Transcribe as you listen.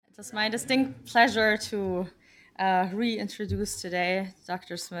It's my distinct pleasure to reintroduce today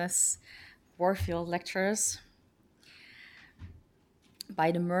Dr. Smith's Warfield lectures,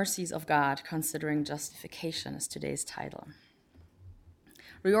 By the Mercies of God, Considering Justification is today's title.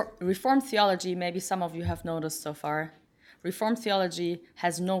 Reformed theology, maybe some of you have noticed so far, Reformed theology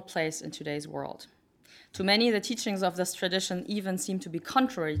has no place in today's world. To many, the teachings of this tradition even seem to be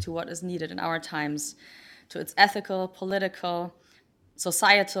contrary to what is needed in our times, to its ethical, political,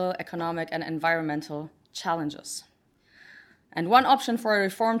 societal, economic, and environmental challenges. And one option for a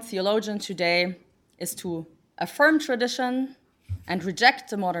Reformed theologian today is to affirm tradition and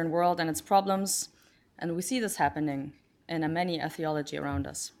reject the modern world and its problems, and we see this happening in many a theology around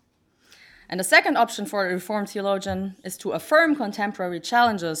us. And the second option for a Reformed theologian is to affirm contemporary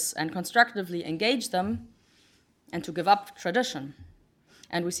challenges and constructively engage them, and to give up tradition.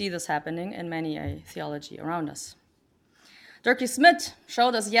 And we see this happening in many a theology around us. Dirkie Smith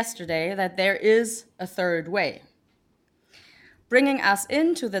showed us yesterday that there is a third way, bringing us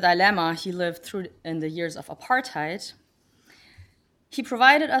into the dilemma he lived through in the years of apartheid. He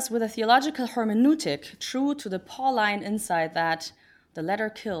provided us with a theological hermeneutic true to the Pauline insight that the letter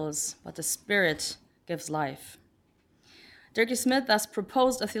kills, but the spirit gives life. Dirkie Smith thus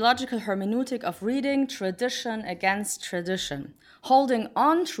proposed a theological hermeneutic of reading tradition against tradition, holding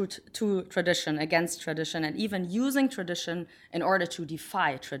on to tradition against tradition, and even using tradition in order to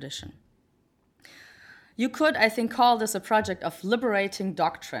defy tradition. You could, I think, call this a project of liberating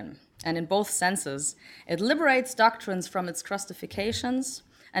doctrine, and in both senses. It liberates doctrines from its crustifications,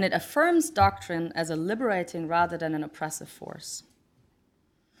 and it affirms doctrine as a liberating rather than an oppressive force.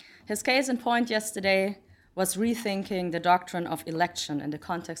 His case in point yesterday was rethinking the doctrine of election in the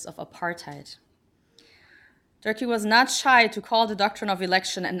context of apartheid. Dirkie was not shy to call the doctrine of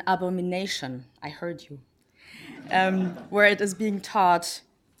election an abomination, I heard you, where it is being taught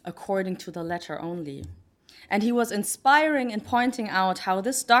according to the letter only. And he was inspiring in pointing out how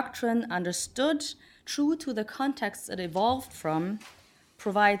this doctrine, understood true to the context it evolved from,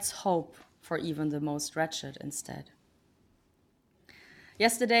 provides hope for even the most wretched instead.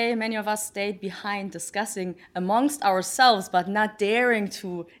 Yesterday, many of us stayed behind discussing amongst ourselves, but not daring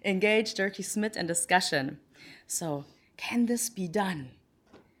to engage Dirkie Smith in discussion. So, can this be done?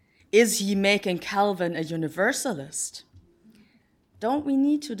 Is he making Calvin a universalist? Don't we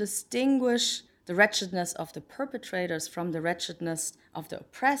need to distinguish the wretchedness of the perpetrators from the wretchedness of the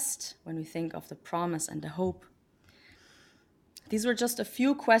oppressed when we think of the promise and the hope? These were just a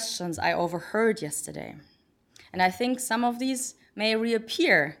few questions I overheard yesterday. And I think some of these may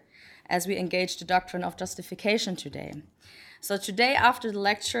reappear as we engage the doctrine of justification today. So today, after the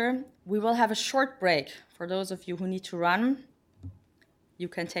lecture, we will have a short break. For those of you who need to run, you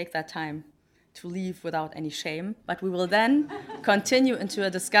can take that time to leave without any shame, but we will then continue into a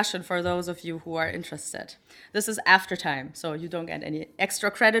discussion for those of you who are interested. This is after time, so you don't get any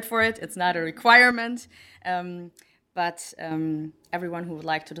extra credit for it. It's not a requirement, but everyone who would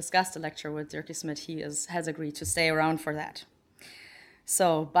like to discuss the lecture with Dirkie Smith, has agreed to stay around for that.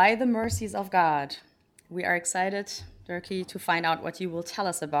 So, by the mercies of God, we are excited, Dirkie, to find out what you will tell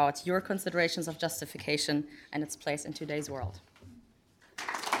us about your considerations of justification and its place in today's world.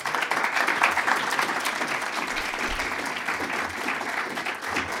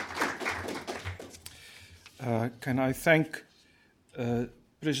 Can I thank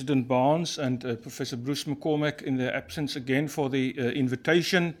President Barnes and Professor Bruce McCormack in their absence again for the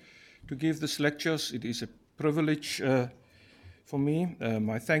invitation to give these lectures. It is a privilege for me.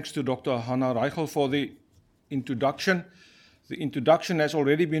 My thanks to Dr. Hannah Reichel for the introduction. The introduction has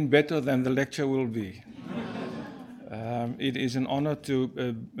already been better than the lecture will be. It is an honor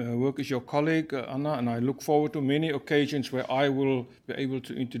to work as your colleague, Anna, and I look forward to many occasions where I will be able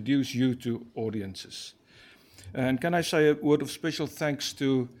to introduce you to audiences. And can I say a word of special thanks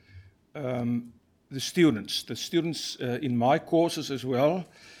to the students in my courses as well.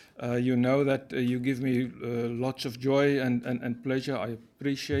 You know that you give me lots of joy and pleasure. I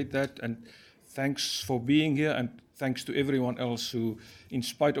appreciate that, and thanks for being here, and thanks to everyone else who, in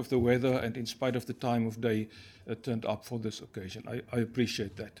spite of the weather and in spite of the time of day, turned up for this occasion. I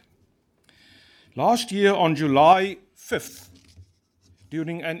appreciate that. Last year on July 5th,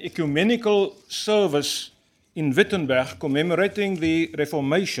 during an ecumenical service in Wittenberg commemorating the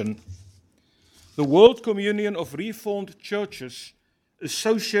Reformation, the World Communion of Reformed Churches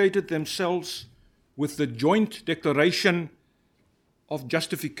associated themselves with the Joint Declaration of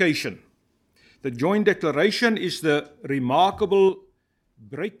Justification. The Joint Declaration is the remarkable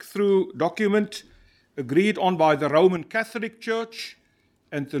breakthrough document agreed on by the Roman Catholic Church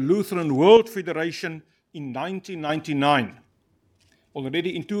and the Lutheran World Federation in 1999.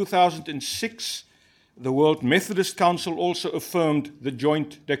 Already in 2006, the World Methodist Council also affirmed the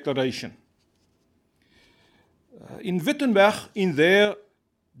joint declaration. In Wittenberg, in their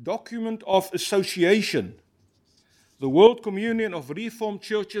document of association, the World Communion of Reformed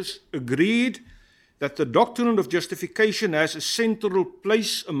Churches agreed that the doctrine of justification has a central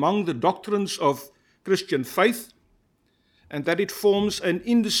place among the doctrines of Christian faith, and that it forms an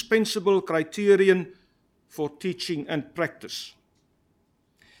indispensable criterion for teaching and practice.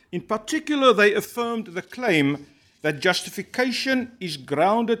 In particular, they affirmed the claim that justification is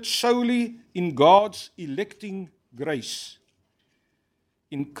grounded solely in God's electing grace.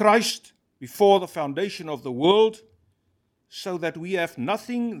 In Christ, before the foundation of the world, so that we have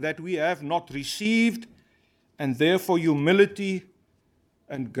nothing that we have not received, and therefore humility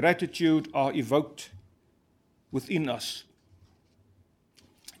and gratitude are evoked within us.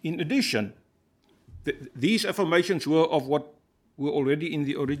 In addition, these affirmations were of what were already in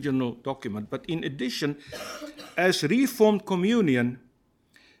the original document, but in addition, as Reformed Communion,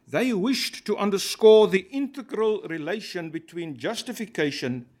 they wished to underscore the integral relation between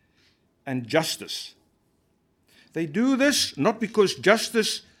justification and justice. They do this not because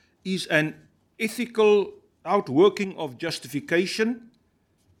justice is an ethical outworking of justification,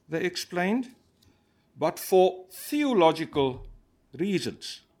 they explained, but for theological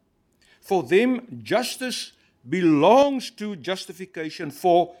reasons. For them, justice belongs to justification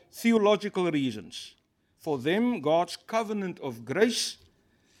for theological reasons. For them, God's covenant of grace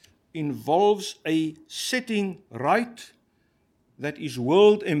involves a setting right that is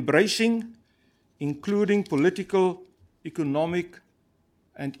world-embracing, including political, economic,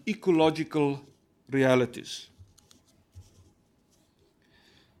 and ecological realities.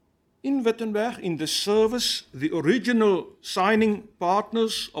 In Wittenberg, in the service, the original signing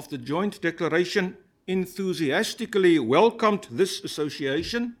partners of the joint declaration enthusiastically welcomed this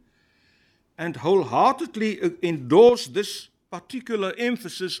association and wholeheartedly endorsed this particular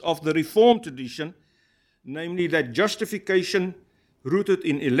emphasis of the Reformed tradition, namely that justification rooted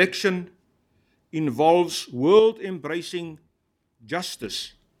in election involves world-embracing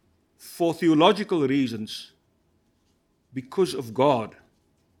justice for theological reasons because of God.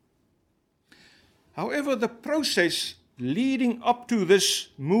 However, the process leading up to this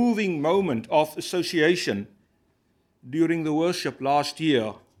moving moment of association during the worship last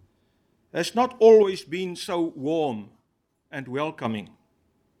year has not always been so warm and welcoming.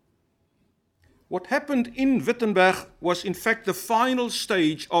 What happened in Wittenberg was in fact the final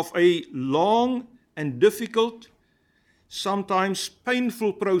stage of a long and difficult, sometimes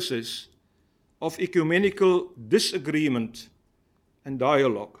painful process of ecumenical disagreement and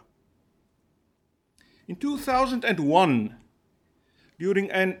dialogue. In 2001,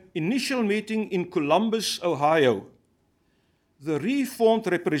 during an initial meeting in Columbus, Ohio, the Reformed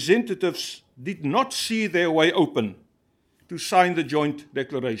representatives did not see their way open to sign the joint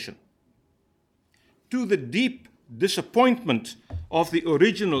declaration. To the deep disappointment of the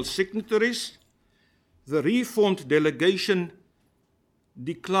original signatories, the Reformed delegation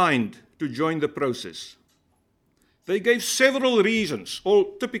declined to join the process. They gave several reasons,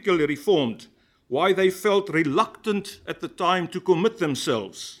 all typically Reformed, why they felt reluctant at the time to commit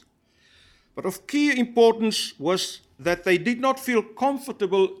themselves. But of key importance was that they did not feel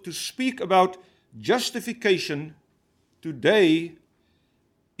comfortable to speak about justification today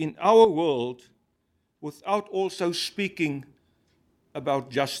in our world without also speaking about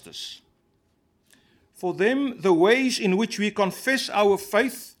justice. For them, the ways in which we confess our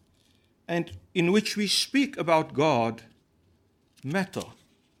faith and in which we speak about God matter.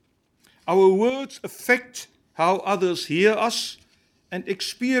 Our words affect how others hear us and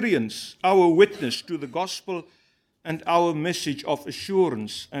experience our witness to the gospel and our message of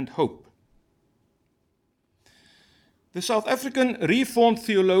assurance and hope. The South African Reformed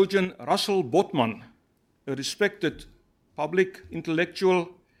theologian Russell Botman, a respected public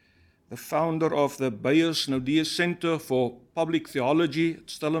intellectual, the founder of the Beyers Naudé Center for Public Theology at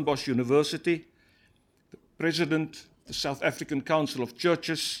Stellenbosch University, the president of the South African Council of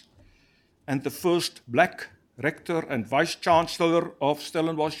Churches, and the first black rector and vice-chancellor of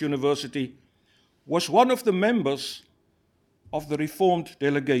Stellenbosch University, was one of the members of the Reformed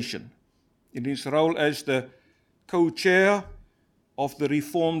delegation in his role as the co-chair of the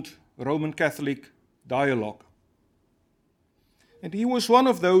Reformed Roman Catholic Dialogue. And he was one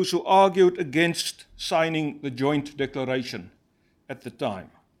of those who argued against signing the joint declaration at the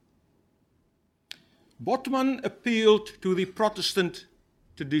time. Botman appealed to the Protestant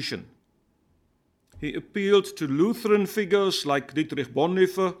tradition. He appealed to Lutheran figures like Dietrich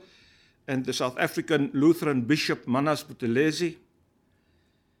Bonhoeffer and the South African Lutheran Bishop Manas Buthelezi,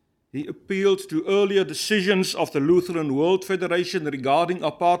 He appealed to earlier decisions of the Lutheran World Federation regarding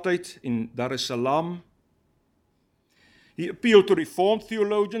apartheid in Dar es Salaam. He appealed to Reformed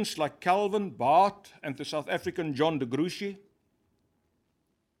theologians like Calvin, Barth, and the South African John de Gruchy.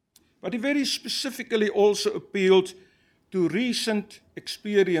 But he very specifically also appealed to recent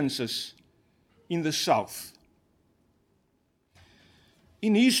experiences in the South.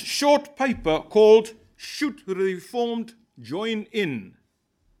 In his short paper called "Should the Reformed Join In?",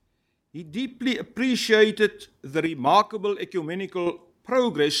 he deeply appreciated the remarkable ecumenical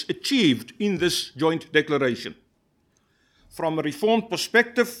progress achieved in this joint declaration. From a Reformed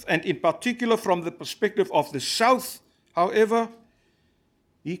perspective, and in particular from the perspective of the South, however,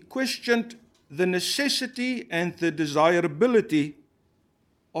 he questioned the necessity and the desirability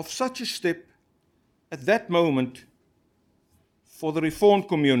of such a step at that moment for the Reformed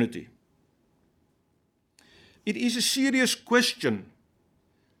community. It is a serious question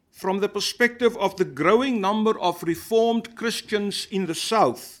from the perspective of the growing number of Reformed Christians in the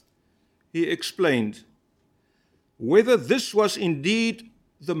South, he explained, whether this was indeed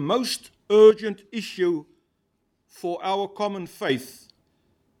the most urgent issue for our common faith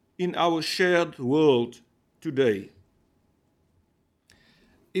in our shared world today.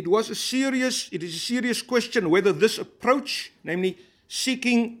 It is a serious question whether this approach, namely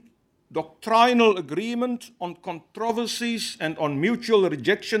seeking doctrinal agreement on controversies and on mutual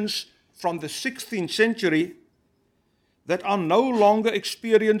rejections from the 16th century that are no longer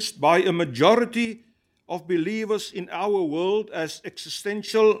experienced by a majority of believers in our world as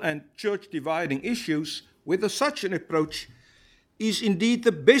existential and church-dividing issues, whether such an approach is indeed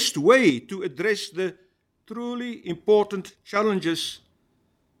the best way to address the truly important challenges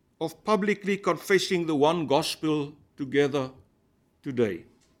of publicly confessing the one gospel together today.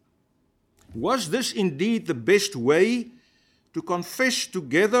 Was this indeed the best way to confess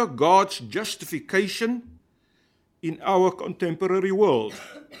together God's justification in our contemporary world?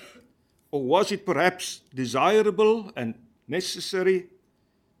 Or was it perhaps desirable and necessary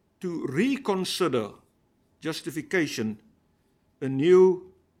to reconsider justification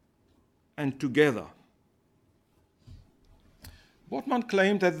anew and together? Botman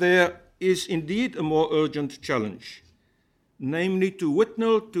claimed that there is indeed a more urgent challenge, namely to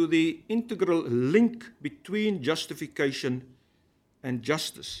witness to the integral link between justification and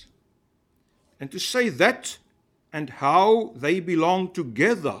justice, and to say that and how they belong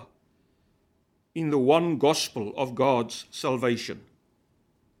together in the one gospel of God's salvation.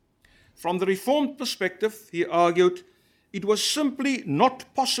 From the Reformed perspective, he argued, it was simply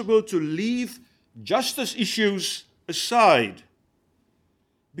not possible to leave justice issues aside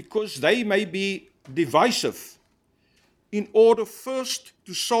because they may be divisive in order first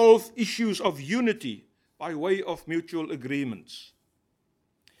to solve issues of unity by way of mutual agreements.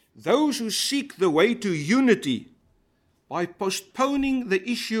 Those who seek the way to unity by postponing the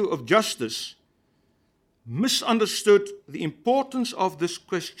issue of justice misunderstood the importance of this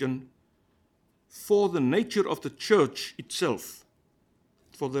question for the nature of the church itself.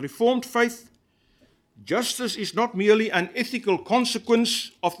 For the Reformed faith, justice is not merely an ethical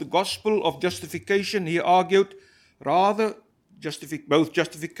consequence of the gospel of justification, he argued. Rather, both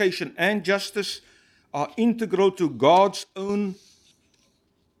justification and justice are integral to God's own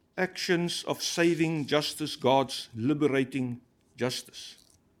actions of saving justice, God's liberating justice.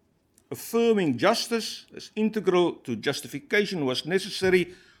 Affirming justice as integral to justification was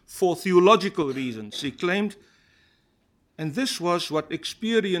necessary for theological reasons, he claimed, and this was what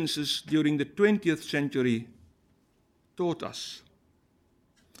experiences during the 20th century taught us.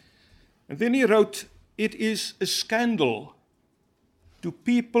 And then he wrote, it is a scandal to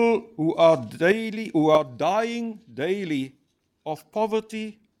people who are dying daily of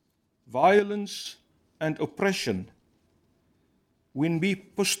poverty, violence, and oppression, when we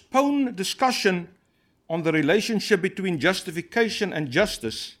postpone discussion on the relationship between justification and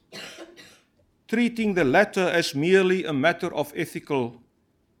justice, treating the latter as merely a matter of ethical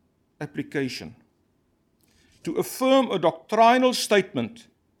application. To affirm a doctrinal statement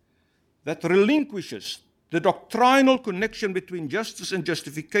that relinquishes the doctrinal connection between justice and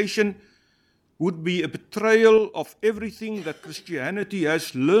justification would be a betrayal of everything that Christianity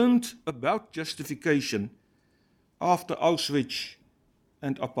has learned about justification after Auschwitz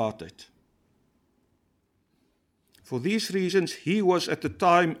and apartheid. For these reasons, he was at the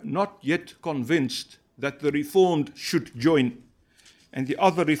time not yet convinced that the Reformed should join, and the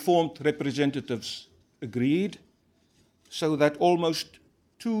other Reformed representatives agreed, so that almost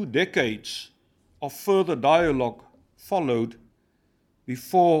 2 decades of further dialogue followed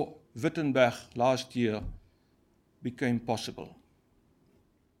before Wittenberg last year became possible.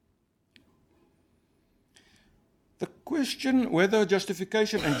 question whether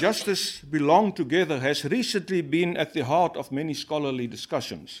justification and justice belong together has recently been at the heart of many scholarly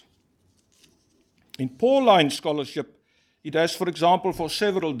discussions. In Pauline scholarship, it has, for example, for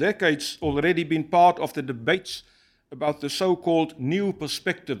several decades already been part of the debates about the so-called new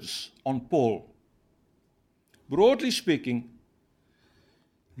perspectives on Paul. Broadly speaking,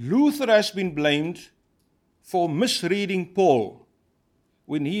 Luther has been blamed for misreading Paul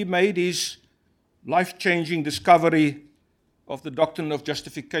when he made his life-changing discovery of the doctrine of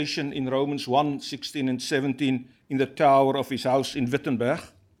justification in Romans 1, 16 and 17 in the tower of his house in Wittenberg.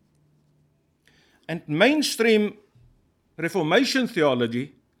 And mainstream Reformation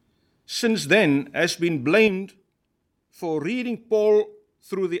theology since then has been blamed for reading Paul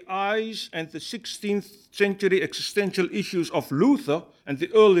through the eyes and the 16th century existential issues of Luther and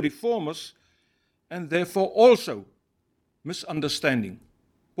the early reformers, and therefore also misunderstanding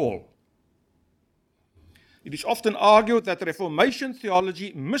Paul. It is often argued that Reformation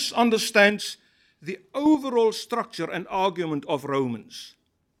theology misunderstands the overall structure and argument of Romans.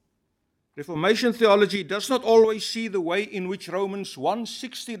 Reformation theology does not always see the way in which Romans 1,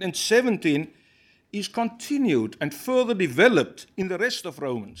 16 and 17 is continued and further developed in the rest of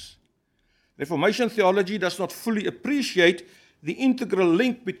Romans. Reformation theology does not fully appreciate the integral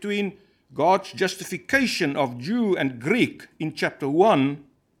link between God's justification of Jew and Greek in chapter 1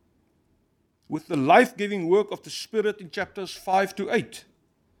 with the life-giving work of the Spirit in chapters 5 to 8,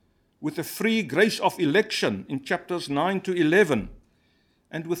 with the free grace of election in chapters 9 to 11,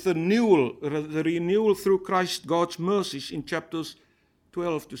 and with the renewal through Christ God's mercies in chapters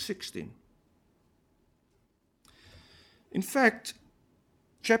 12 to 16. In fact,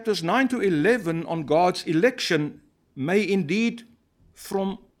 chapters 9 to 11 on God's election may indeed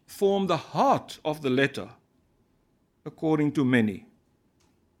form the heart of the letter, according to many.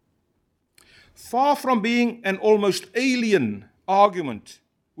 Far from being an almost alien argument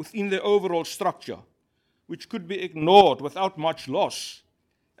within the overall structure, which could be ignored without much loss,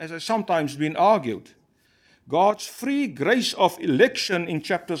 as has sometimes been argued, God's free grace of election in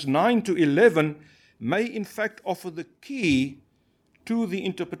chapters 9 to 11 may in fact offer the key to the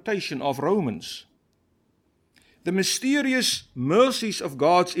interpretation of Romans. The mysterious mercies of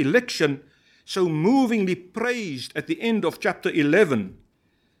God's election, so movingly praised at the end of chapter 11,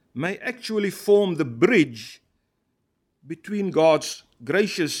 may actually form the bridge between God's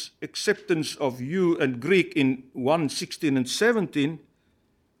gracious acceptance of Jew and Greek in 1, 16 and 17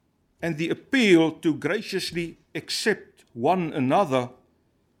 and the appeal to graciously accept one another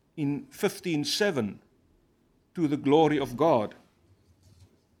in 15:7 to the glory of God.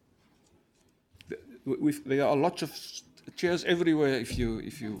 There are lots of chairs everywhere if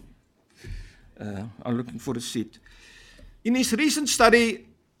you are looking for a seat. In his recent study,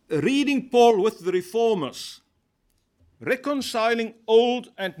 Reading Paul with the Reformers, Reconciling Old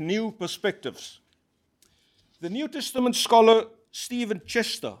and New Perspectives, the New Testament scholar Stephen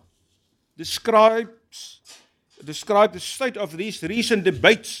Chester described the state of these recent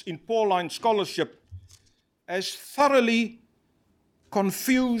debates in Pauline scholarship as thoroughly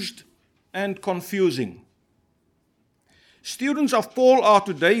confused and confusing. Students of Paul are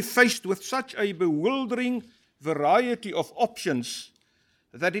today faced with such a bewildering variety of options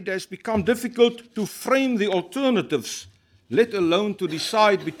that it has become difficult to frame the alternatives, let alone to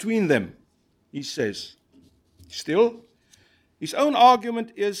decide between them, he says. Still, his own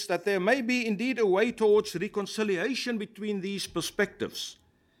argument is that there may be indeed a way towards reconciliation between these perspectives,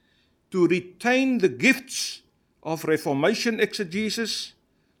 to retain the gifts of Reformation exegesis,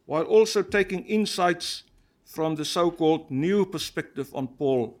 while also taking insights from the so-called new perspective on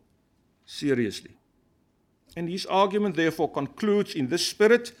Paul seriously. And his argument therefore concludes in this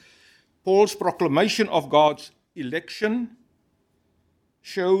spirit. Paul's proclamation of God's election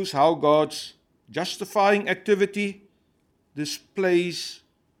shows how God's justifying activity displays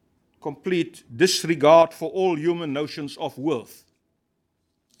complete disregard for all human notions of worth.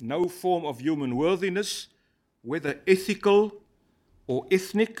 No form of human worthiness, whether ethical or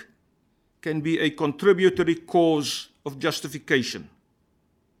ethnic, can be a contributory cause of justification.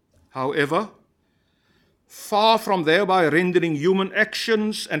 However, far from thereby rendering human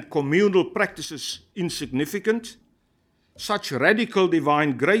actions and communal practices insignificant, such radical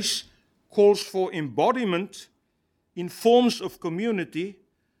divine grace calls for embodiment in forms of community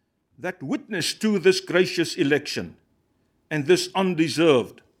that witness to this gracious election and this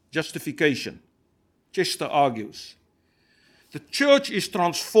undeserved justification. Chester argues, the church is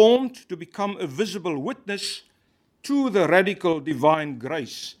transformed to become a visible witness to the radical divine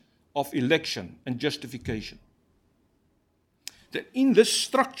grace of election and justification. That in this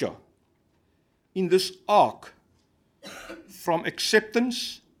structure, in this arc, from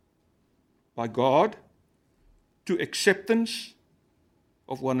acceptance by God to acceptance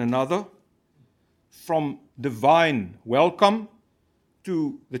of one another, from divine welcome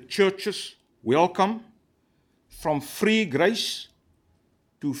to the church's welcome, from free grace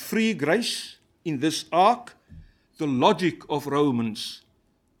to free grace. In this arc, the logic of Romans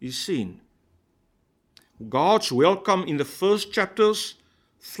is seen. God's welcome in the first chapters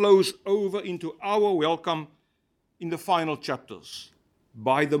flows over into our welcome in the final chapters.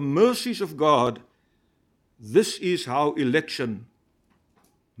 By the mercies of God, this is how election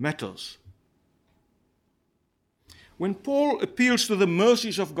matters. When Paul appeals to the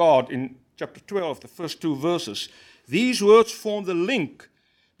mercies of God in chapter 12, the first 2 verses, these words form the link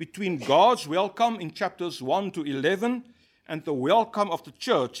between God's welcome in chapters 1 to 11 and the welcome of the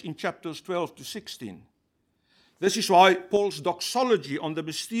church in chapters 12 to 16. This is why Paul's doxology on the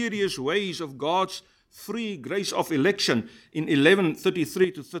mysterious ways of God's free grace of election in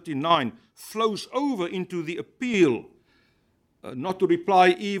 11:33 to 39 flows over into the appeal not to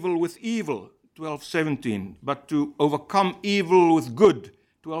reply evil with evil, 12:17, but to overcome evil with good,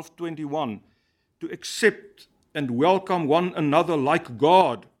 12:21, to accept and welcome one another like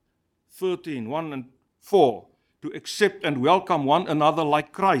God, 13:1 and 4, to accept and welcome one another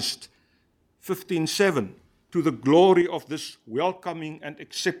like Christ, 15:7, to the glory of this welcoming and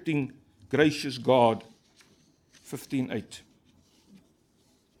accepting gracious God, 15:8.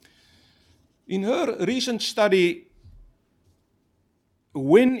 In her recent study,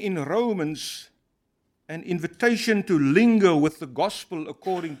 When in Romans, an invitation to linger with the gospel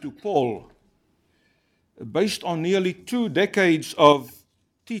according to Paul, based on nearly 2 decades of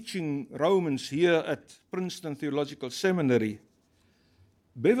teaching Romans here at Princeton Theological Seminary,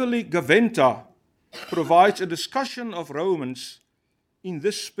 Beverly Gaventa provides a discussion of Romans in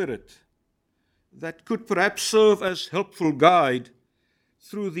this spirit that could perhaps serve as helpful guide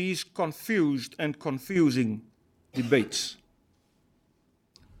through these confused and confusing debates.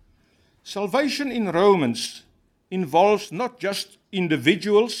 Salvation in Romans involves not just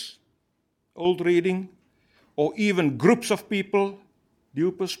individuals, old reading, or even groups of people,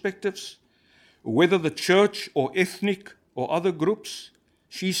 new perspectives, whether the church or ethnic or other groups,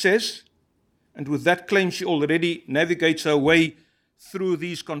 she says, and with that claim she already navigates her way through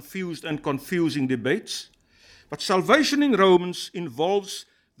these confused and confusing debates. But salvation in Romans involves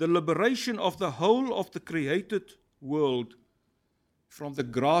the liberation of the whole of the created world from the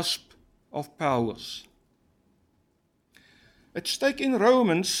grasp of powers. At stake in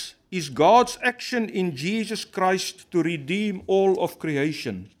Romans is God's action in Jesus Christ to redeem all of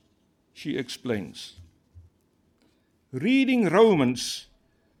creation, she explains. Reading Romans,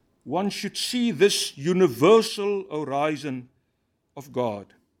 one should see this universal horizon of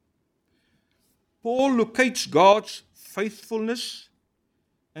God. Paul locates God's faithfulness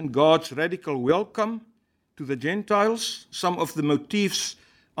and God's radical welcome to the Gentiles, some of the motifs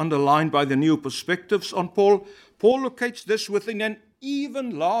underlined by the new perspectives on Paul. Paul locates this within an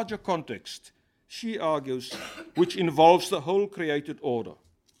even larger context, she argues, which involves the whole created order.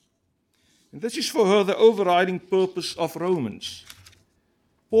 And this is for her the overriding purpose of Romans.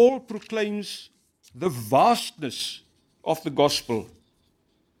 Paul proclaims the vastness of the gospel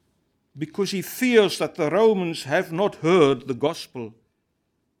because he fears that the Romans have not heard the gospel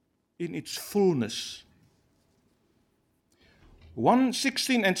in its fullness.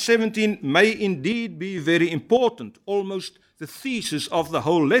 1:16 and 17 may indeed be very important, almost the thesis of the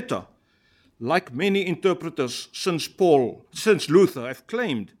whole letter, like many interpreters since Luther have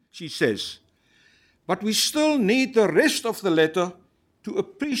claimed, she says. But we still need the rest of the letter to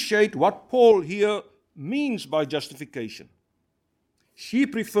appreciate what Paul here means by justification. She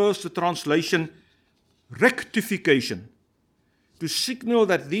prefers the translation rectification to signal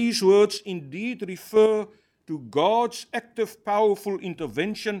that these words indeed refer to God's active, powerful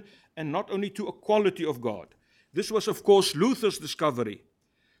intervention and not only to a quality of God. This was, of course, Luther's discovery.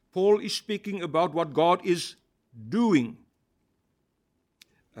 Paul is speaking about what God is doing,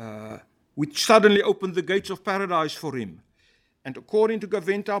 which suddenly opened the gates of paradise for him. And according to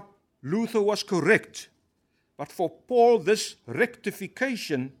Gaventa, Luther was correct. But for Paul, this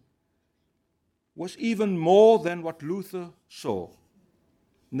rectification was even more than what Luther saw,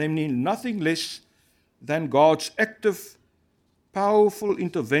 namely nothing less than God's active, powerful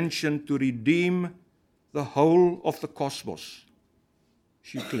intervention to redeem the whole of the cosmos,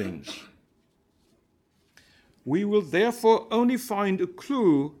 she claims. We will therefore only find a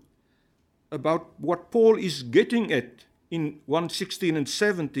clue about what Paul is getting at in 1:16 and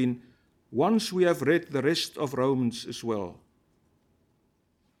 17 once we have read the rest of Romans as well.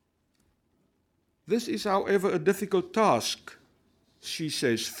 This is, however, a difficult task, she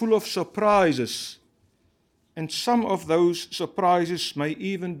says, full of surprises, and some of those surprises may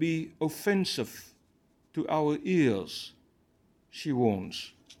even be offensive to our ears, she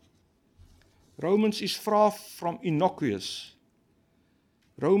warns. Romans is far from innocuous.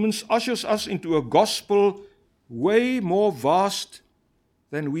 Romans ushers us into a gospel way more vast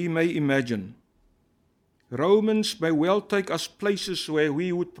than we may imagine. Romans may well take us places where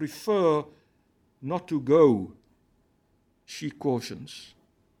we would prefer not to go, she cautions.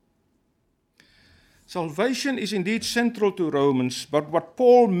 Salvation is indeed central to Romans, but what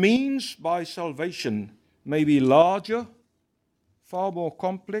Paul means by salvation may be larger, far more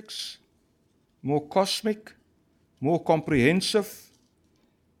complex, more cosmic, more comprehensive,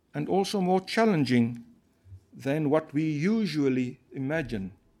 and also more challenging than what we usually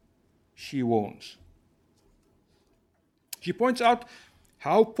imagine, she warns. She points out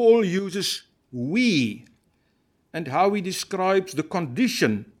how Paul uses we and how he describes the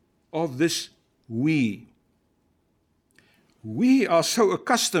condition of this we. We are so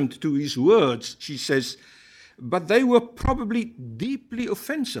accustomed to his words, she says, but they were probably deeply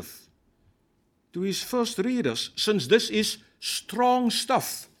offensive to his first readers, since this is strong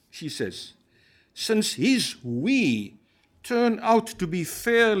stuff, she says, since his we turn out to be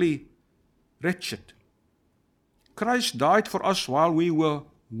fairly wretched. Christ died for us while we were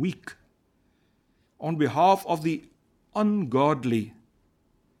weak, on behalf of the ungodly,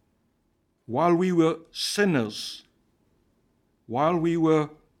 while we were sinners, while we were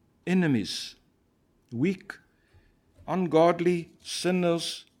enemies, weak, ungodly,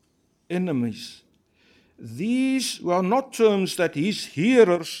 sinners, enemies. These were not terms that his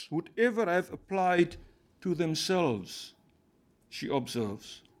hearers would ever have applied to themselves, she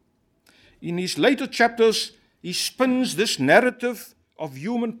observes. In his later chapters, he spins this narrative of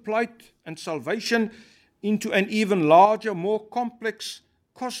human plight and salvation into an even larger, more complex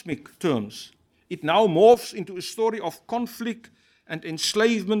cosmic terms. It now morphs into a story of conflict and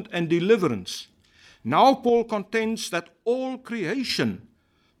enslavement and deliverance. Now Paul contends that all creation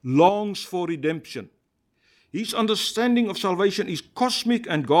longs for redemption. His understanding of salvation is cosmic,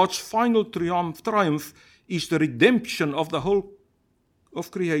 and God's final triumph is the redemption of the whole of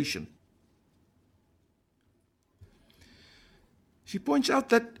creation. She points out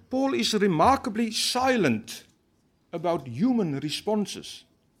that Paul is remarkably silent about human responses.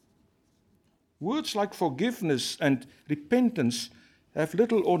 Words like forgiveness and repentance have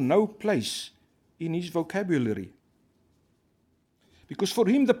little or no place in his vocabulary. Because for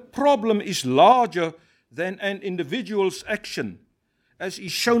him the problem is larger than an individual's action, as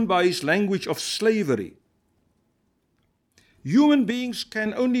is shown by his language of slavery. Human beings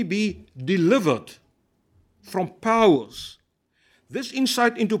can only be delivered from powers. This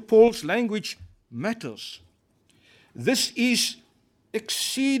insight into Paul's language matters. This is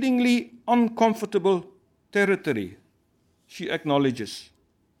exceedingly uncomfortable territory, she acknowledges,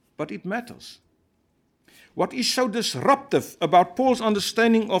 but it matters. What is so disruptive about Paul's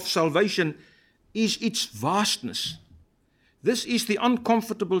understanding of salvation is its vastness. This is the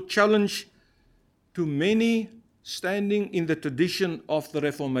uncomfortable challenge to many standing in the tradition of the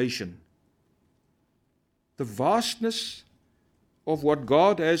Reformation. The vastness of what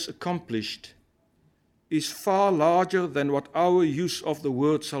God has accomplished is far larger than what our use of the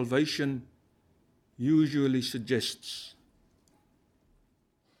word salvation usually suggests.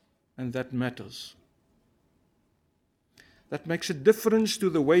 And that matters. That makes a difference to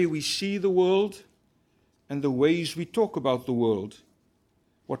the way we see the world and the ways we talk about the world.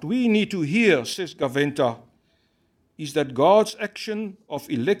 What we need to hear, says Gaventa, is that God's action of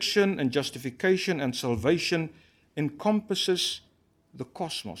election and justification and salvation encompasses the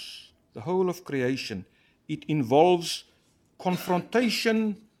cosmos, the whole of creation. It involves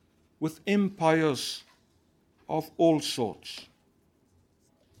confrontation with empires of all sorts.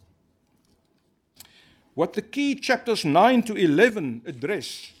 What the key chapters 9 to 11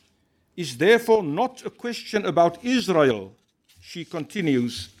 address is therefore not a question about Israel, she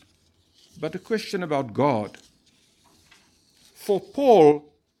continues, but a question about God. For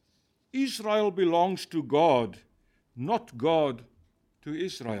Paul, Israel belongs to God, not God to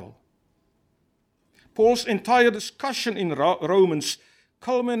Israel. Paul's entire discussion in Romans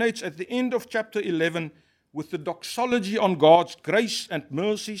culminates at the end of chapter 11 with the doxology on God's grace and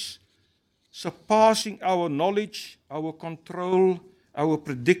mercies, surpassing our knowledge, our control, our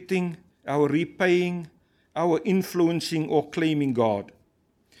predicting, our repaying, our influencing or claiming God.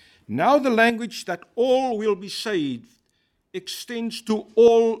 Now the language that all will be saved extends to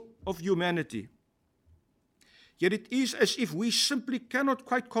all of humanity. Yet it is as if we simply cannot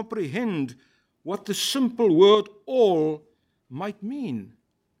quite comprehend what the simple word all might mean,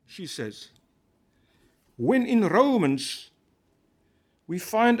 she says. When in Romans, we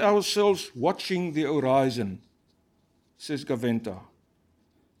find ourselves watching the horizon, says Gaventa,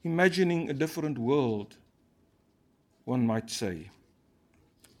 imagining a different world, one might say.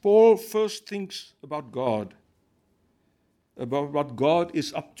 Paul first thinks about God, about what God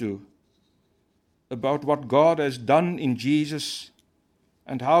is up to, about what God has done in Jesus,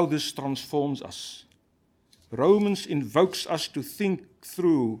 and how this transforms us. Romans invokes us to think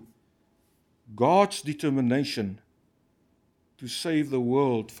through God's determination to save the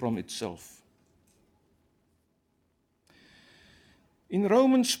world from itself. In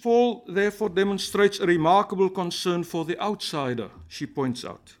Romans, Paul therefore demonstrates a remarkable concern for the outsider, she points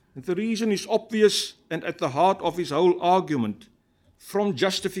out. And the reason is obvious and at the heart of his whole argument, from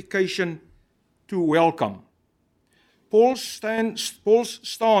justification to welcome. Paul's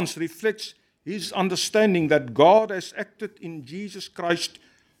stance reflects his understanding that God has acted in Jesus Christ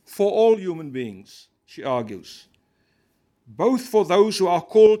for all human beings, she argues, both for those who are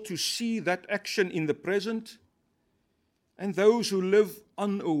called to see that action in the present and those who live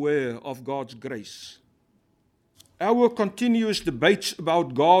unaware of God's grace. Our continuous debates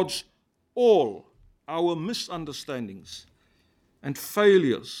about God's all, our misunderstandings and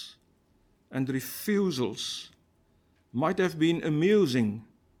failures and refusals might have been amusing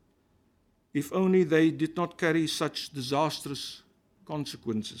if only they did not carry such disastrous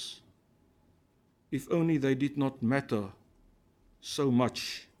consequences, if only they did not matter so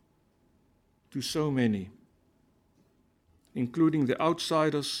much to so many, including the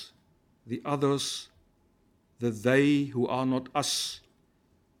outsiders, the others, the they who are not us,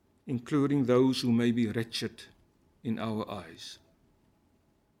 including those who may be wretched in our eyes.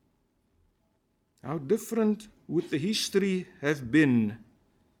 How different would the history have been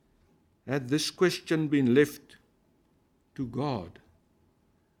had this question been left to God,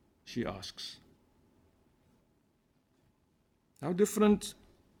 she asks. How different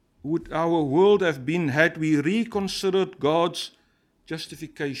would our world have been had we reconsidered God's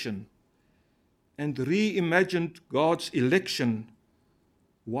justification and reimagined God's election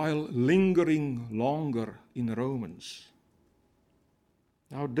while lingering longer in Romans?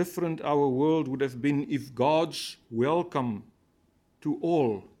 How different our world would have been if God's welcome to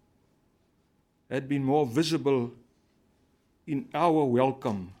all had been more visible in our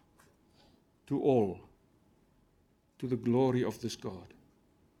welcome to all, to the glory of this God.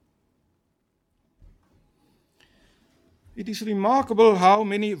 It is remarkable how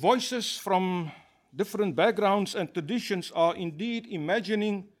many voices from different backgrounds and traditions are indeed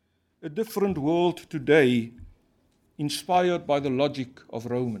imagining a different world today, inspired by the logic of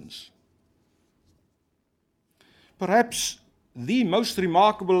Romans. Perhaps the most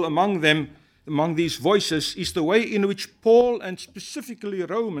remarkable among these voices is the way in which Paul, and specifically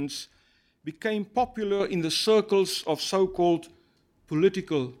Romans, became popular in the circles of so-called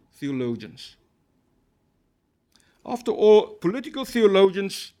political theologians. After all, political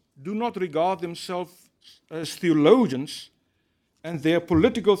theologians do not regard themselves as theologians, and their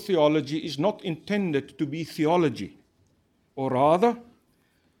political theology is not intended to be theology. Or rather,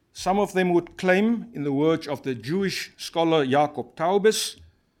 some of them would claim, in the words of the Jewish scholar Jacob Taubes,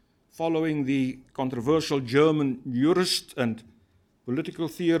 following the controversial German jurist and political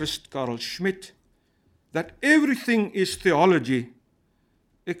theorist Carl Schmitt, that everything is theology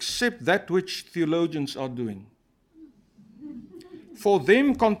except that which theologians are doing. For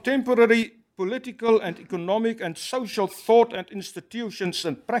them, contemporary political and economic and social thought and institutions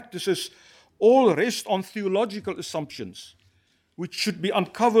and practices all rest on theological assumptions, which should be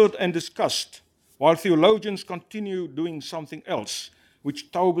uncovered and discussed, while theologians continue doing something else,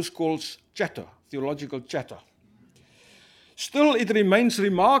 which Taubes calls chatter, theological chatter. Still, it remains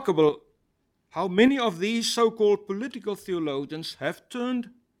remarkable how many of these so-called political theologians have turned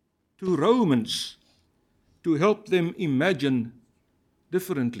to Romans to help them imagine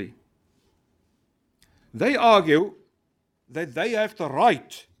differently. They argue that they have the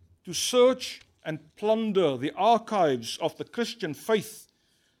right to search and plunder the archives of the Christian faith,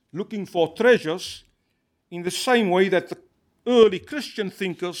 looking for treasures in the same way that the early Christian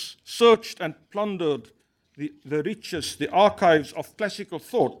thinkers searched and plundered the riches, the archives of classical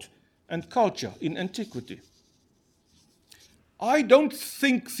thought and culture in antiquity. I don't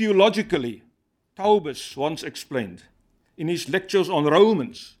think theologically, Taubes once explained in his lectures on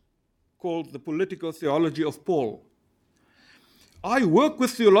Romans, called The Political Theology of Paul. I work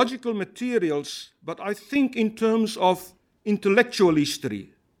with theological materials, but I think in terms of intellectual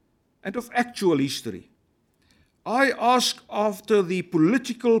history and of actual history. I ask after the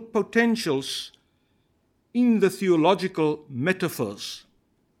political potentials in the theological metaphors.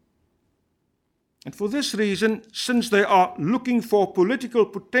 And for this reason, since they are looking for political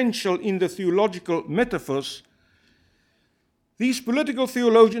potential in the theological metaphors, these political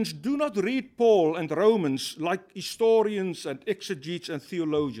theologians do not read Paul and Romans like historians and exegetes and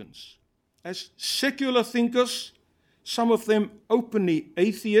theologians. As secular thinkers, some of them openly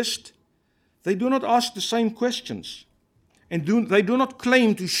atheist, they do not ask the same questions, and they do not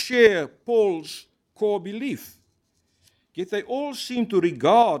claim to share Paul's core belief. Yet they all seem to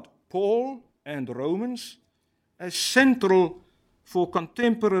regard Paul and Romans as central for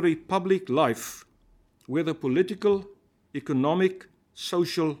contemporary public life, whether political, economic,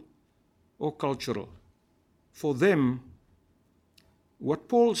 social, or cultural. For them, what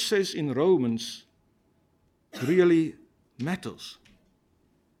Paul says in Romans really matters.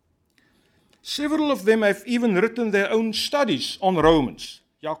 Several of them have even written their own studies on Romans.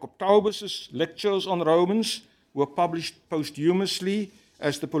 Jacob Taubes' lectures on Romans were published posthumously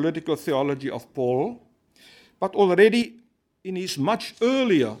as the political theology of Paul, but already in his much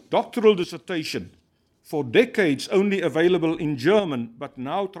earlier doctoral dissertation, for decades only available in German, but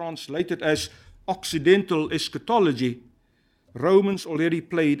now translated as Occidental Eschatology, Romans already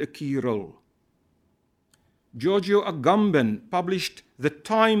played a key role. Giorgio Agamben published The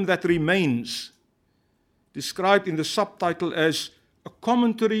Time That Remains, described in the subtitle as a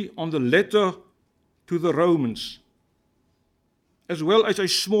commentary on the letter to the Romans, as well as a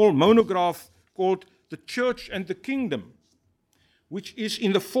small monograph called The Church and the Kingdom, which is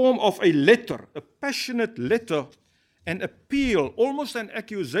in the form of a letter, a passionate letter, an appeal, almost an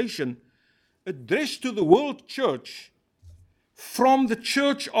accusation, addressed to the world church from the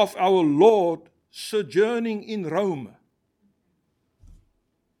church of our Lord sojourning in Rome.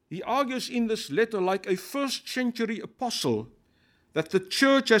 He argues in this letter, like a first-century apostle, that the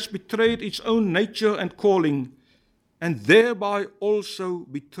church has betrayed its own nature and calling, and thereby also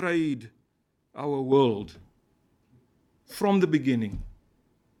betrayed our world from the beginning.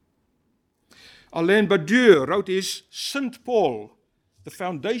 Alain Badiou wrote his St. Paul, the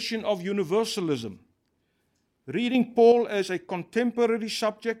Foundation of Universalism, reading Paul as a contemporary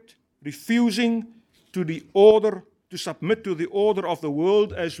subject, refusing to submit to the order of the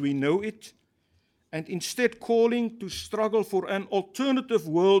world as we know it, and instead calling to struggle for an alternative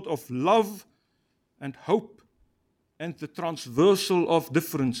world of love and hope and the transversal of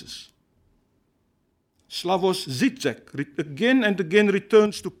differences. Slavoj Žižek again and again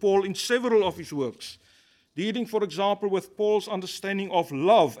returns to Paul in several of his works, dealing, for example, with Paul's understanding of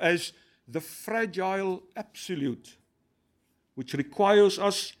love as the fragile absolute, which requires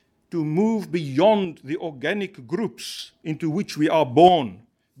us to move beyond the organic groups into which we are born,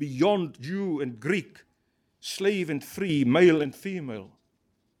 beyond Jew and Greek, slave and free, male and female.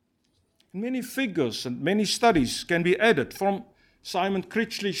 Many figures and many studies can be added, from Simon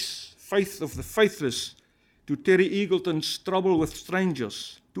Critchley's Faith of the Faithless to Terry Eagleton's Trouble with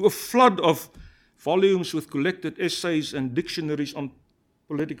Strangers, to a flood of volumes with collected essays and dictionaries on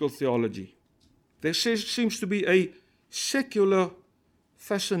political theology. There seems to be a secular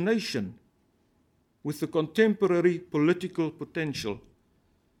fascination with the contemporary political potential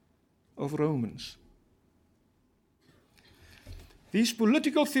of Romans. These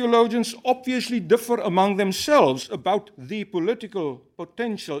political theologians obviously differ among themselves about the political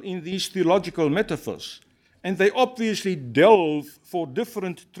potential in these theological metaphors, and they obviously delve for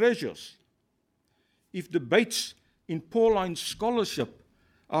different treasures. If debates in Pauline scholarship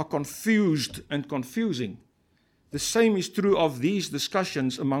are confused and confusing, the same is true of these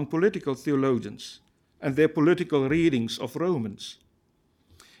discussions among political theologians and their political readings of Romans.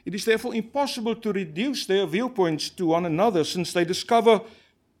 It is therefore impossible to reduce their viewpoints to one another, since they discover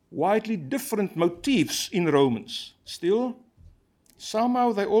widely different motifs in Romans. Still,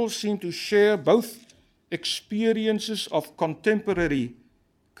 somehow they all seem to share both experiences of contemporary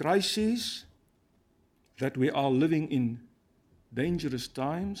crises, that we are living in dangerous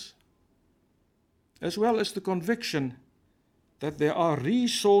times, as well as the conviction that there are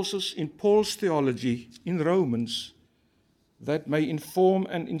resources in Paul's theology in Romans that may inform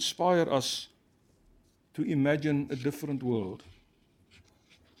and inspire us to imagine a different world.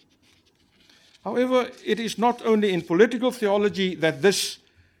 However, it is not only in political theology that this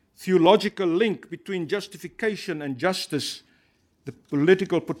theological link between justification and justice, the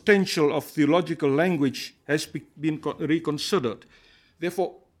political potential of theological language, has been reconsidered.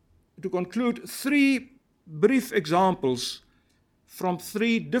 Therefore, to conclude, 3 brief examples from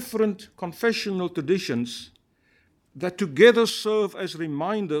 3 different confessional traditions that together serve as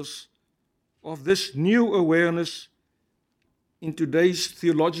reminders of this new awareness in today's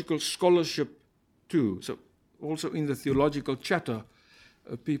theological scholarship too. So also in the theological chatter,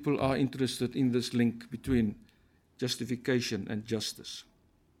 people are interested in this link between justification and justice.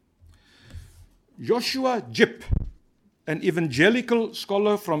 Joshua Jipp, an evangelical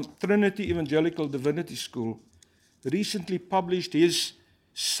scholar from Trinity Evangelical Divinity School, recently published his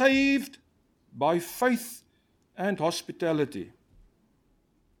Saved by Faith and Hospitality.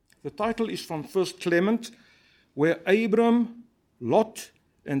 The title is from 1 Clement, where Abram, Lot,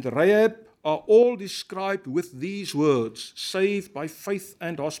 and Rahab are all described with these words, saved by faith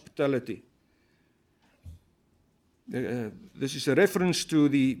and hospitality. This is a reference to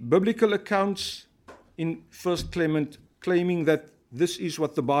the biblical accounts in 1 Clement, claiming that this is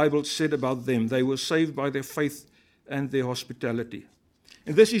what the Bible said about them. They were saved by their faith and their hospitality.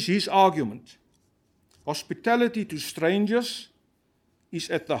 And this is his argument. Hospitality to strangers is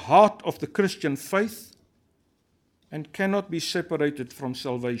at the heart of the Christian faith and cannot be separated from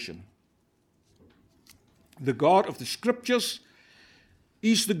salvation. The God of the Scriptures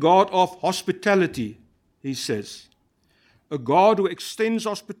is the God of hospitality, he says. A God who extends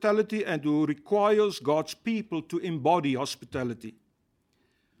hospitality and who requires God's people to embody hospitality.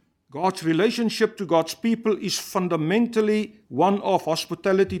 God's relationship to God's people is fundamentally one of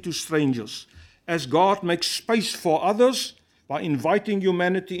hospitality to strangers, as God makes space for others by inviting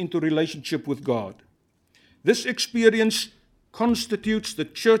humanity into relationship with God. This experience constitutes the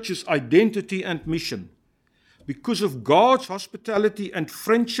church's identity and mission. Because of God's hospitality and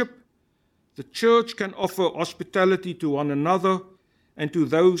friendship, the church can offer hospitality to one another and to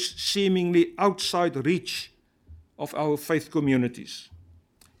those seemingly outside reach of our faith communities.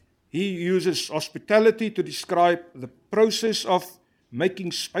 He uses hospitality to describe the process of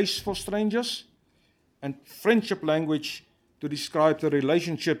making space for strangers, and friendship language to describe the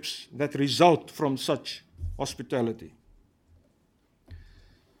relationships that result from such hospitality.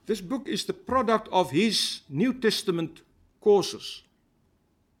 This book is the product of his New Testament courses.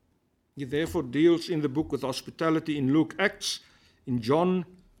 He therefore deals in the book with hospitality in Luke, Acts, in John,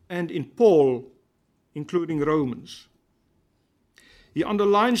 and in Paul, including Romans. He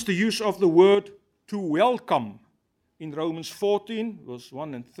underlines the use of the word to welcome in Romans 14, verse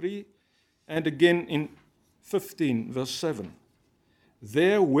 1 and 3, and again in 15, verse 7.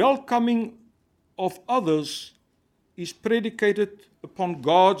 Their welcoming of others is predicated upon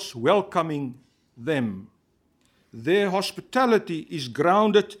God's welcoming them. Their hospitality is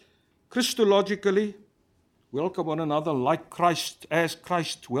grounded Christologically, welcome one another like Christ, as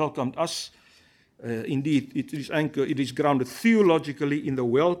Christ welcomed us. Indeed, it is grounded theologically in the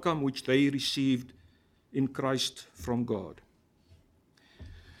welcome which they received in Christ from God.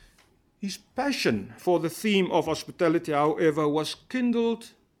 His passion for the theme of hospitality, however, was kindled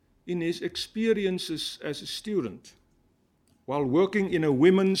in his experiences as a student. While working in a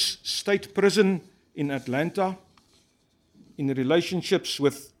women's state prison in Atlanta, in relationships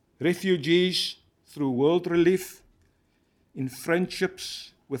with refugees through World Relief, in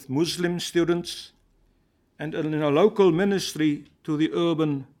friendships with Muslim students, and in a local ministry to the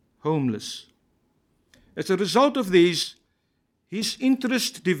urban homeless. As a result of these, his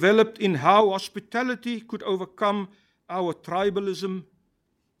interest developed in how hospitality could overcome our tribalism,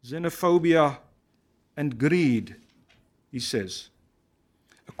 xenophobia, and greed, he says.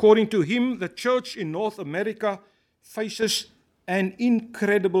 According to him, the church in North America faces an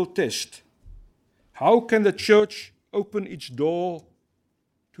incredible test. How can the church open its door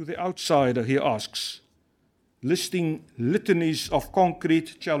to the outsider, he asks, listing litanies of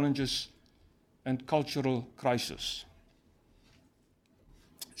concrete challenges and cultural crisis.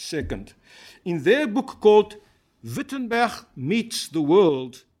 Second, in their book called Wittenberg Meets the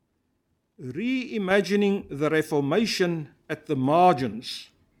World, Reimagining the Reformation at the Margins,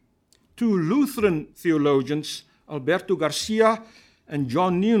 two Lutheran theologians, Alberto Garcia and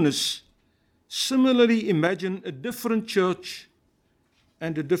John Nunes, similarly imagine a different church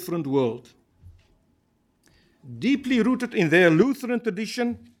and a different world. Deeply rooted in their Lutheran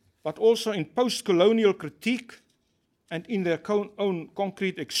tradition, but also in post-colonial critique and in their own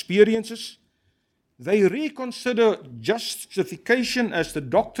concrete experiences, they reconsider justification as the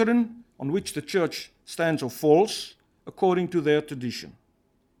doctrine on which the church stands or falls, according to their tradition.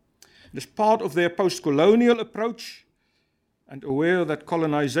 As part of their post-colonial approach, and aware that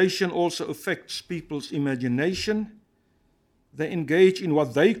colonization also affects people's imagination, they engage in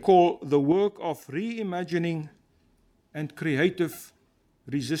what they call the work of reimagining and creative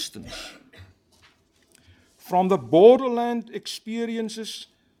resistance. From the borderland experiences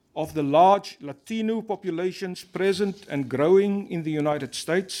of the large Latino populations present and growing in the United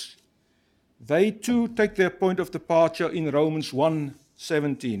States, they too take their point of departure in Romans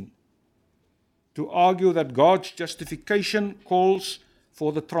 1:17. to argue that God's justification calls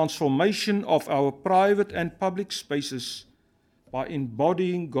for the transformation of our private and public spaces by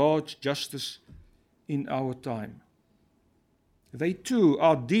embodying God's justice in our time. They too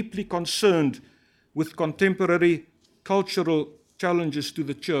are deeply concerned with contemporary cultural challenges to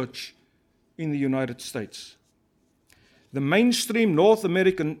the church in the United States. The mainstream North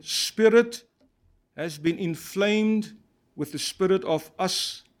American spirit has been inflamed with the spirit of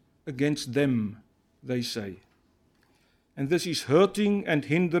us against them, they say. And this is hurting and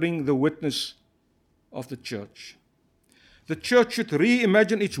hindering the witness of the church. The church should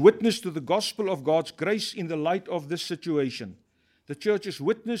reimagine its witness to the gospel of God's grace in the light of this situation. The church's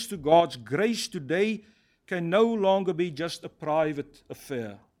witness to God's grace today can no longer be just a private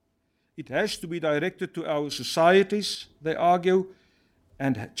affair. It has to be directed to our societies, they argue,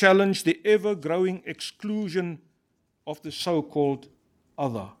 and challenge the ever-growing exclusion of the so-called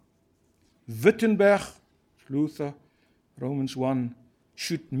other. Wittenberg, Luther, Romans 1,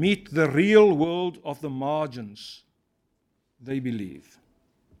 should meet the real world of the margins, they believe.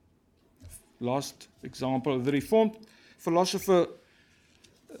 Last example, the Reformed philosopher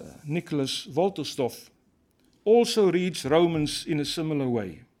Nicholas Wolterstorff also reads Romans in a similar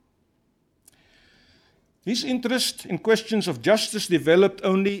way. His interest in questions of justice developed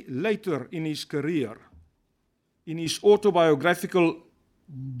only later in his career. In his autobiographical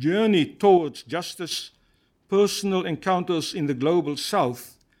journey towards justice, personal encounters in the global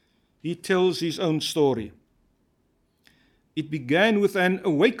South, he tells his own story. It began with an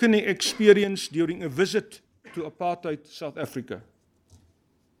awakening experience during a visit to apartheid South Africa.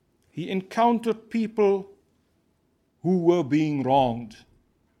 He encountered people who were being wronged.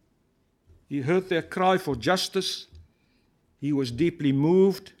 He heard their cry for justice. He was deeply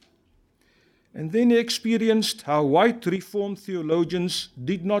moved. And then he experienced how white Reformed theologians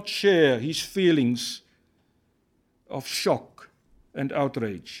did not share his feelings of shock and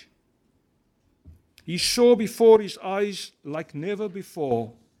outrage. He saw before his eyes, like never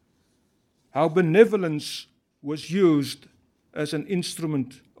before, how benevolence was used as an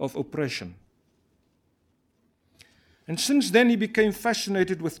instrument of oppression. And since then he became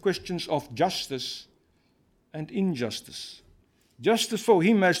fascinated with questions of justice and injustice. Justice for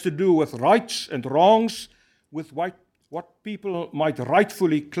him has to do with rights and wrongs, with what people might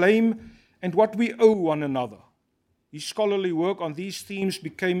rightfully claim, and what we owe one another. His scholarly work on these themes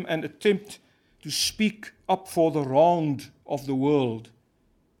became an attempt to speak up for the wronged of the world,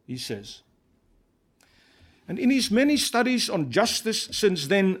 he says. And in his many studies on justice since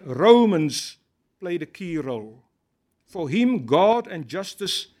then, Romans played a key role. For him, God and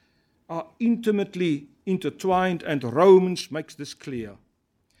justice are intimately intertwined, and Romans makes this clear.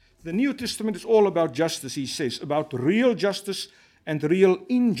 The New Testament is all about justice, he says, about real justice and real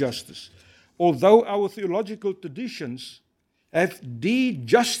injustice. Although our theological traditions have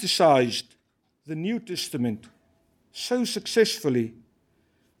de-justicized the New Testament so successfully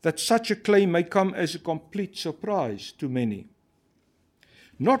that such a claim may come as a complete surprise to many.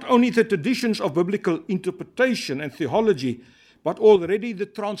 Not only the traditions of biblical interpretation and theology, but already the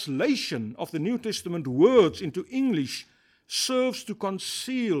translation of the New Testament words into English serves to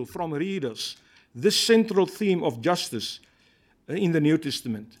conceal from readers this central theme of justice in the New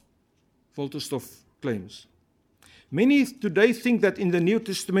Testament, Wolterstorff claims. Many today think that in the New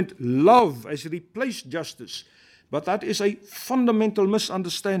Testament, love has replaced justice, but that is a fundamental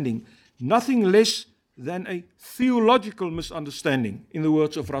misunderstanding, nothing less than a theological misunderstanding, in the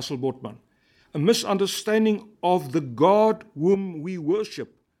words of Russell Botman, a misunderstanding of the God whom we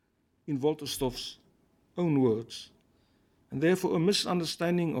worship, in Wolterstorff's own words, and therefore a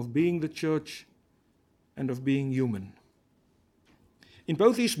misunderstanding of being the church and of being human. In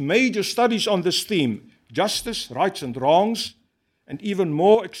both his major studies on this theme, justice, rights and wrongs, and even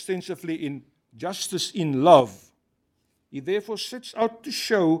more extensively in Justice in Love, he therefore sets out to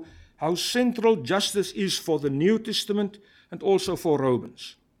show how central justice is for the New Testament and also for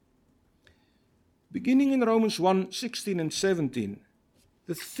Romans. Beginning in Romans 1:16 and 17,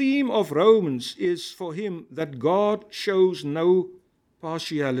 the theme of Romans is for him that God shows no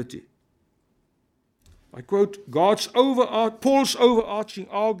partiality. I quote, Paul's overarching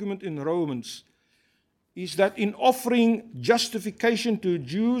argument in Romans is that in offering justification to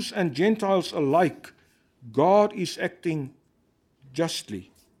Jews and Gentiles alike, God is acting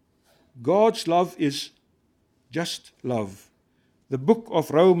justly. God's love is just love. The book of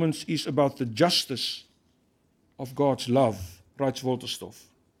Romans is about the justice of God's love, writes Wolterstorff.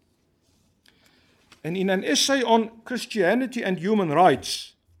 And in an essay on Christianity and human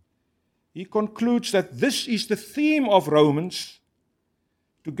rights, he concludes that this is the theme of Romans,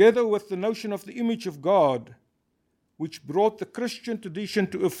 together with the notion of the image of God, which brought the Christian tradition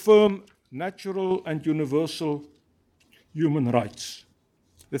to affirm natural and universal human rights.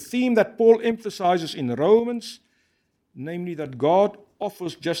 The theme that Paul emphasizes in Romans, namely that God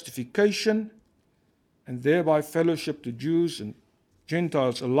offers justification and thereby fellowship to Jews and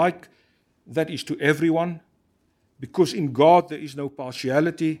Gentiles alike, that is to everyone, because in God there is no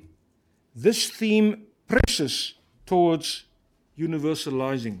partiality. This theme presses towards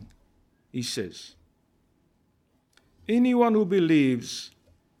universalizing, he says. Anyone who believes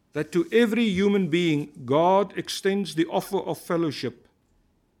that to every human being God extends the offer of fellowship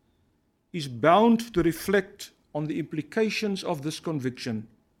is bound to reflect on the implications of this conviction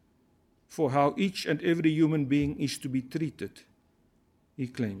for how each and every human being is to be treated, he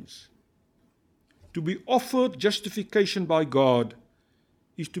claims. To be offered justification by God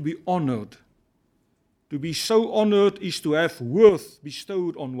is to be honored. To be so honored is to have worth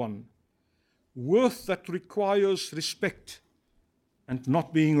bestowed on one, worth that requires respect and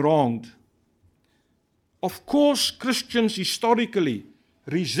not being wronged. Of course, Christians historically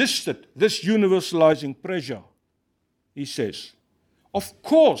resisted this universalizing pressure, he says. Of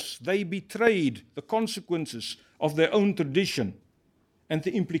course, they betrayed the consequences of their own tradition and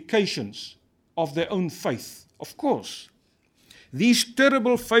the implications of their own faith. Of course. These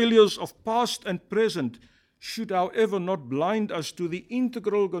terrible failures of past and present should, however, not blind us to the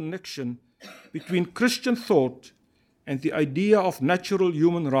integral connection between Christian thought and the idea of natural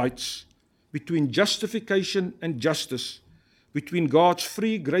human rights, between justification and justice, between God's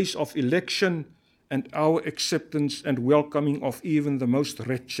free grace of election and our acceptance and welcoming of even the most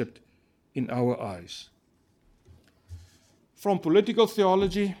wretched in our eyes. From political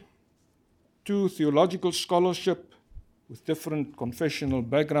theology to theological scholarship with different confessional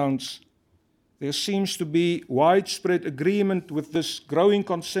backgrounds, there seems to be widespread agreement with this growing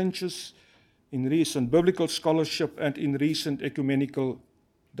consensus in recent biblical scholarship and in recent ecumenical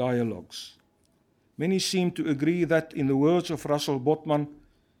dialogues. Many seem to agree that, in the words of Russell Botman,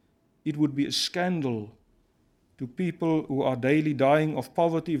 it would be a scandal to people who are daily dying of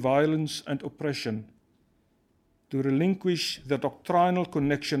poverty, violence, and oppression to relinquish the doctrinal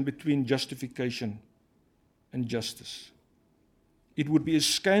connection between justification and justice. It would be a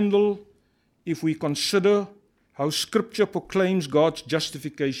scandal if we consider how Scripture proclaims God's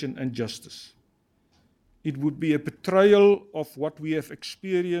justification and justice. It would be a betrayal of what we have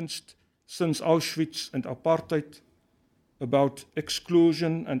experienced since Auschwitz and apartheid, about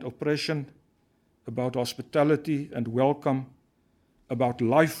exclusion and oppression, about hospitality and welcome, about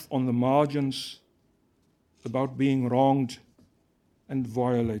life on the margins, about being wronged and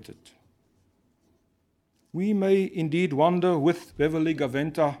violated. We may indeed wonder with Beverly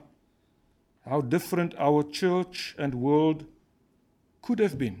Gaventa how different our church and world could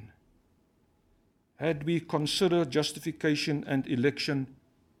have been had we considered justification and election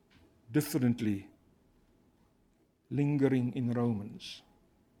differently, lingering in Romans.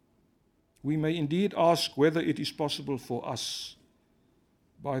 We may indeed ask whether it is possible for us,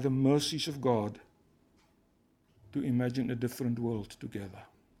 by the mercies of God, to imagine a different world together.